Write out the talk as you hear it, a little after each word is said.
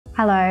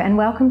Hello and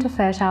welcome to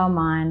Fertile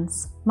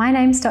Minds. My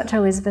name's Dr.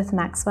 Elizabeth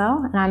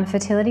Maxwell and I'm a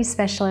fertility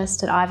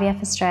specialist at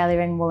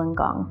IVFAustralia in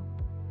Wollongong.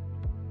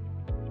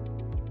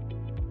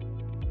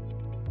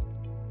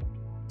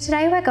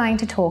 Today we're going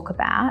to talk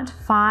about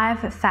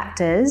 5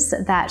 factors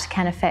that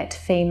can affect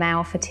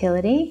female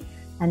fertility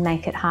and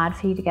make it hard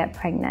for you to get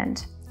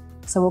pregnant.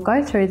 So we'll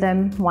go through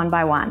them one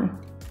by one.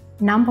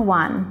 Number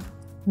 1,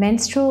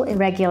 menstrual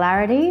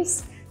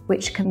irregularities,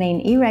 which can mean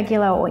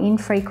irregular or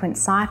infrequent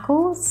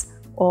cycles,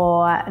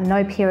 or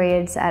no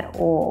periods at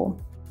all.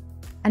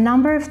 A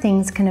number of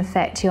things can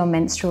affect your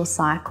menstrual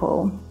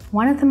cycle.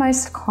 One of the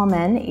most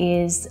common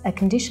is a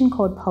condition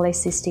called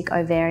polycystic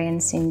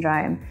ovarian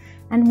syndrome.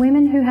 And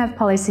women who have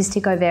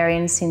polycystic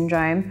ovarian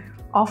syndrome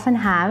often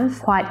have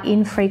quite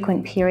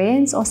infrequent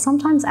periods or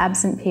sometimes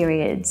absent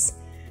periods.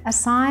 A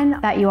sign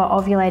that you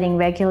are ovulating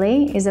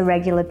regularly is a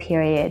regular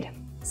period.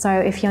 So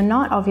if you're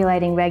not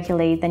ovulating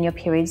regularly, then your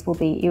periods will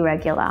be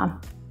irregular.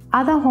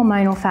 Other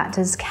hormonal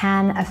factors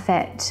can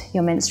affect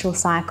your menstrual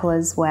cycle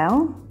as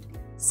well.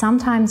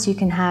 Sometimes you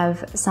can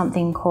have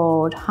something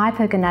called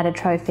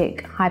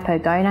hypogonadotrophic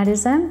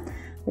hypogonadism,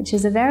 which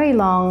is a very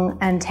long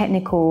and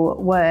technical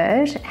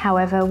word.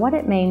 However, what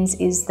it means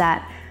is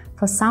that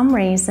for some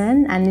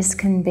reason, and this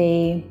can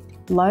be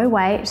low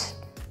weight,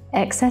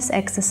 excess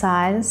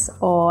exercise,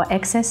 or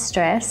excess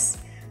stress,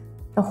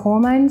 the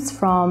hormones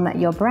from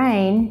your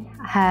brain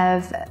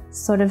have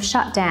sort of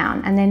shut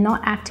down and they're not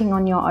acting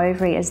on your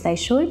ovary as they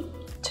should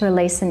to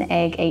release an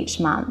egg each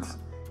month.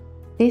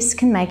 This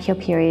can make your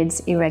periods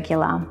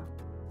irregular.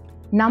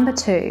 Number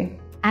 2,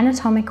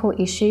 anatomical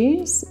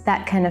issues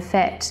that can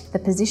affect the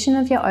position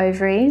of your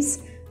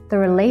ovaries, the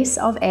release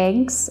of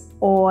eggs,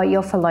 or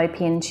your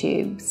fallopian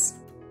tubes.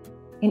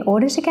 In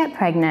order to get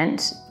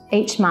pregnant,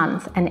 each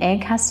month an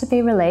egg has to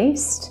be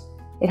released,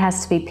 it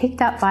has to be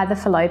picked up by the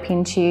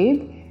fallopian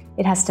tube,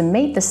 it has to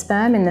meet the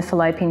sperm in the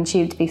fallopian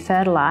tube to be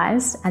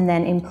fertilised and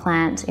then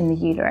implant in the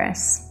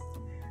uterus.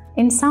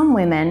 In some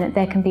women,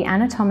 there can be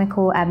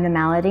anatomical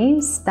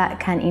abnormalities that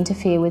can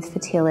interfere with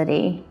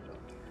fertility.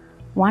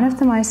 One of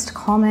the most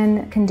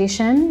common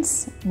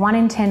conditions, 1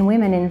 in 10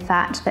 women in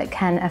fact, that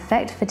can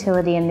affect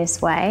fertility in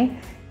this way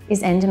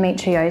is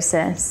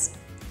endometriosis.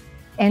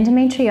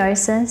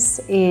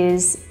 Endometriosis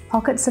is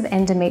pockets of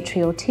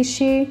endometrial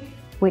tissue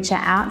which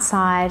are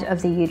outside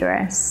of the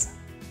uterus.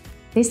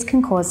 This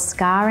can cause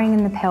scarring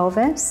in the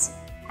pelvis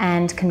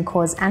and can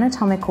cause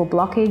anatomical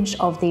blockage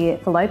of the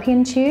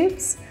fallopian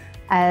tubes,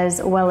 as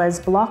well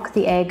as block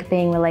the egg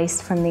being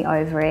released from the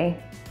ovary.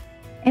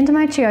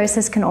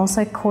 Endometriosis can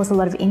also cause a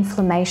lot of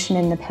inflammation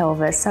in the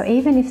pelvis, so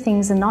even if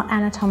things are not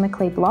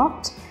anatomically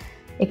blocked,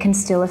 it can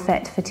still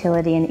affect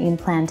fertility and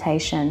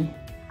implantation.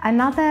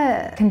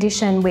 Another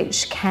condition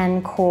which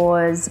can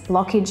cause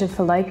blockage of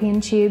fallopian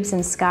tubes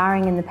and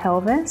scarring in the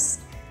pelvis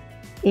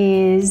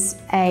is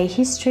a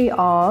history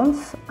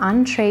of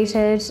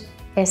untreated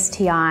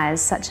STIs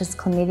such as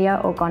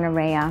chlamydia or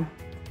gonorrhea.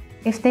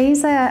 If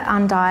these are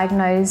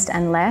undiagnosed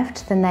and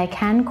left, then they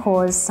can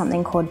cause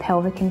something called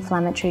pelvic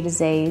inflammatory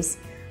disease,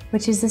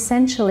 which is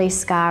essentially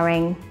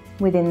scarring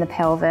within the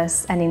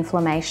pelvis and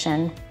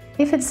inflammation.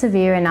 If it's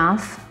severe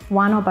enough,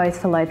 1 or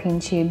both fallopian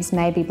tubes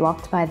may be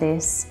blocked by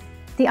this.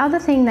 The other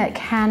thing that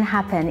can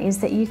happen is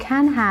that you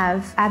can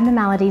have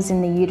abnormalities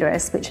in the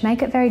uterus which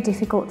make it very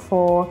difficult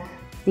for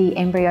the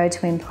embryo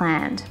to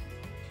implant.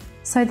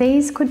 So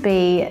these could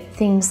be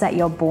things that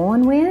you're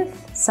born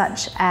with,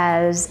 such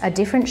as a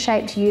different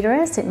shaped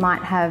uterus. It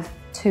might have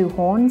 2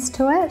 horns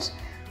to it,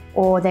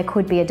 or there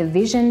could be a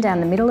division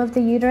down the middle of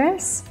the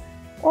uterus,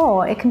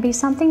 or it can be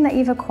something that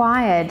you've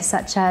acquired,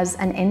 such as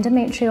an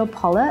endometrial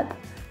polyp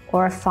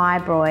or a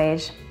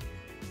fibroid.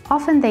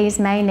 Often these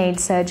may need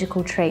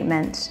surgical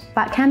treatment,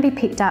 but can be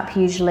picked up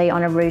usually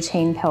on a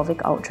routine pelvic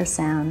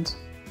ultrasound.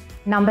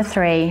 Number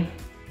 3,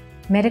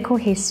 medical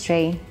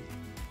history.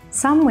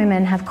 Some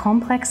women have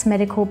complex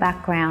medical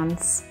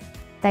backgrounds.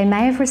 They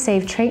may have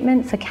received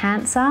treatment for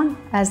cancer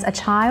as a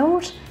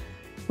child,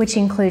 which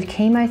include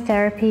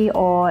chemotherapy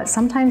or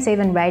sometimes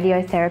even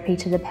radiotherapy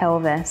to the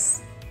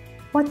pelvis.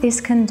 What this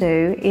can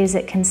do is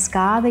it can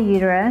scar the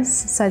uterus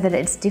so that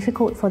it's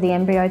difficult for the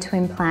embryo to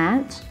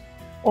implant,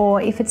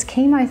 or if it's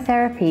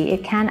chemotherapy,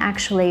 it can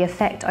actually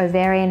affect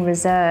ovarian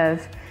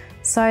reserve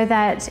so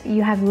that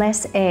you have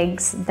less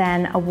eggs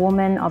than a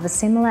woman of a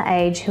similar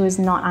age who has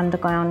not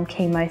undergone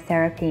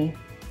chemotherapy.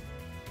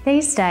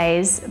 These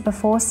days,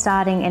 before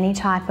starting any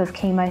type of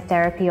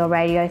chemotherapy or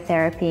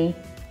radiotherapy,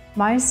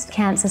 most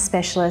cancer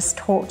specialists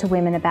talk to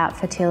women about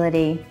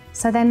fertility,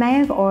 so they may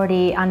have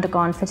already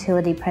undergone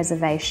fertility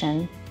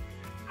preservation.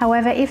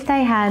 However, if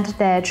they had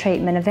their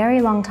treatment a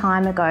very long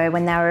time ago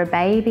when they were a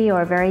baby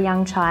or a very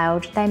young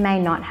child, they may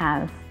not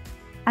have.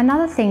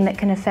 Another thing that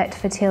can affect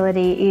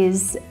fertility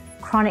is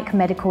chronic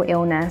medical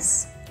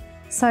illness.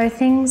 So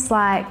things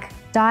like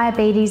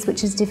diabetes,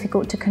 which is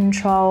difficult to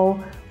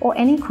control, or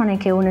any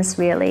chronic illness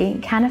really,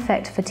 can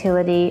affect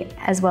fertility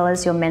as well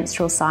as your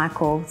menstrual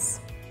cycles.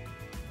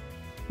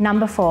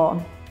 Number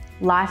 4,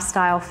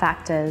 lifestyle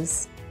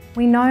factors.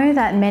 We know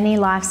that many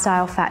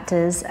lifestyle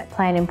factors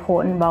play an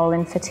important role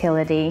in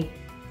fertility.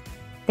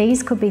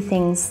 These could be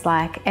things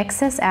like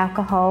excess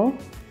alcohol,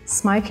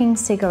 smoking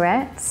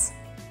cigarettes,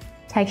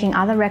 taking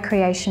other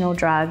recreational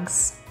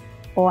drugs,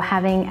 or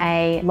having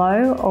a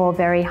low or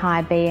very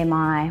high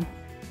BMI.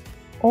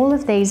 All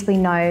of these we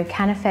know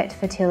can affect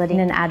fertility in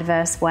an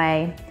adverse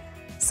way.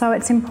 So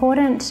it's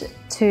important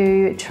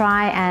to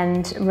try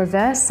and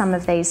reverse some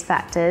of these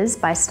factors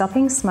by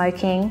stopping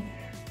smoking,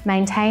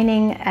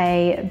 maintaining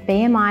a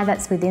BMI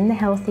that's within the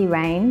healthy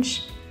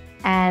range,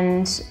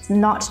 and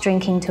not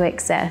drinking to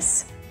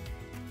excess.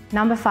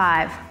 Number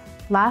 5,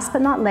 last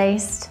but not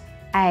least,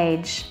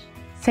 age.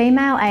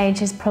 Female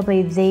age is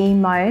probably the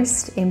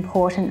most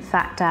important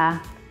factor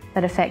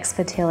that affects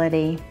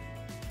fertility.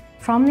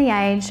 From the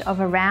age of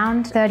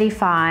around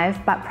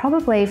 35, but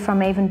probably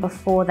from even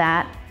before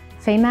that,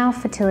 female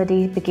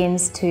fertility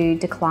begins to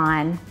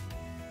decline.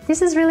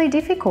 This is really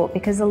difficult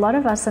because a lot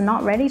of us are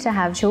not ready to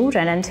have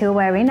children until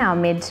we're in our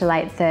mid to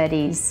late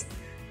 30s.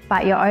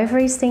 But your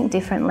ovaries think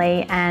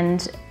differently,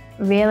 and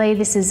really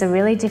this is a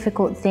really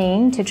difficult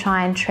thing to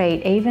try and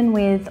treat, even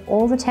with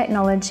all the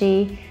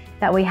technology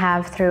that we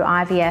have through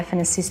IVF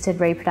and assisted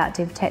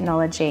reproductive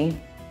technology.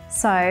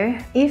 So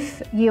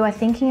if you are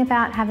thinking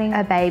about having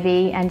a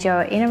baby and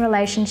you're in a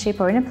relationship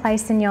or in a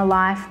place in your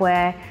life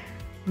where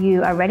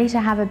you are ready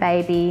to have a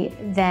baby,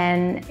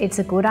 then it's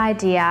a good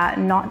idea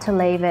not to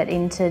leave it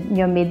into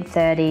your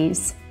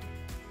mid-30s.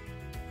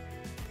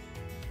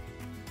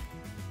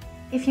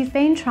 If you've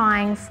been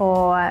trying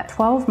for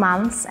 12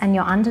 months and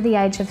you're under the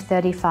age of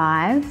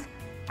 35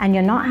 and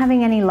you're not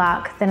having any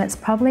luck, then it's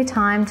probably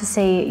time to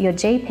see your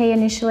GP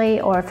initially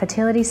or a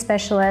fertility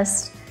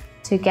specialist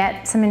to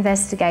get some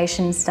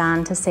investigations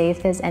done to see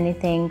if there's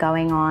anything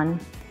going on.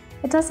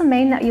 It doesn't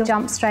mean that you'll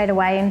jump straight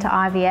away into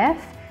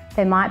IVF.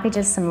 There might be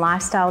just some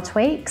lifestyle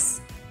tweaks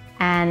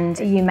and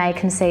you may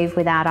conceive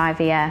without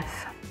IVF.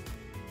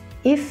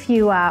 If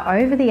you are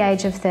over the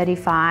age of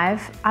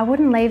 35, I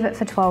wouldn't leave it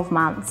for 12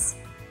 months.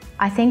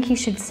 I think you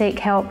should seek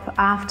help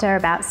after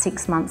about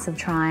 6 months of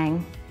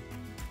trying.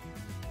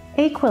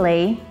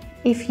 Equally,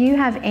 if you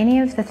have any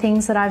of the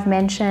things that I've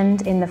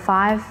mentioned in the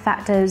 5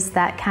 factors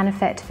that can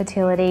affect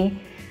fertility,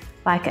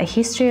 like a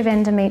history of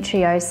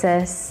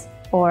endometriosis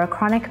or a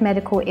chronic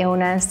medical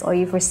illness, or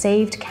you've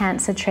received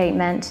cancer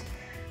treatment,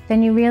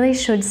 then you really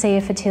should see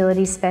a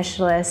fertility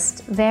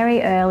specialist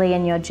very early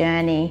in your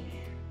journey,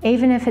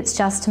 even if it's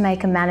just to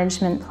make a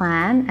management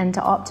plan and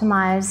to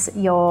optimise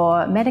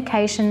your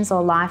medications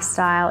or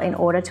lifestyle in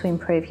order to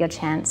improve your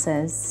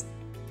chances.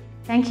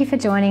 Thank you for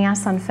joining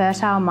us on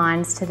Fertile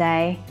Minds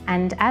today,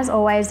 and as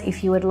always,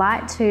 if you would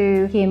like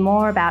to hear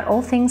more about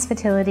all things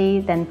fertility,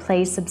 then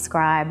please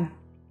subscribe.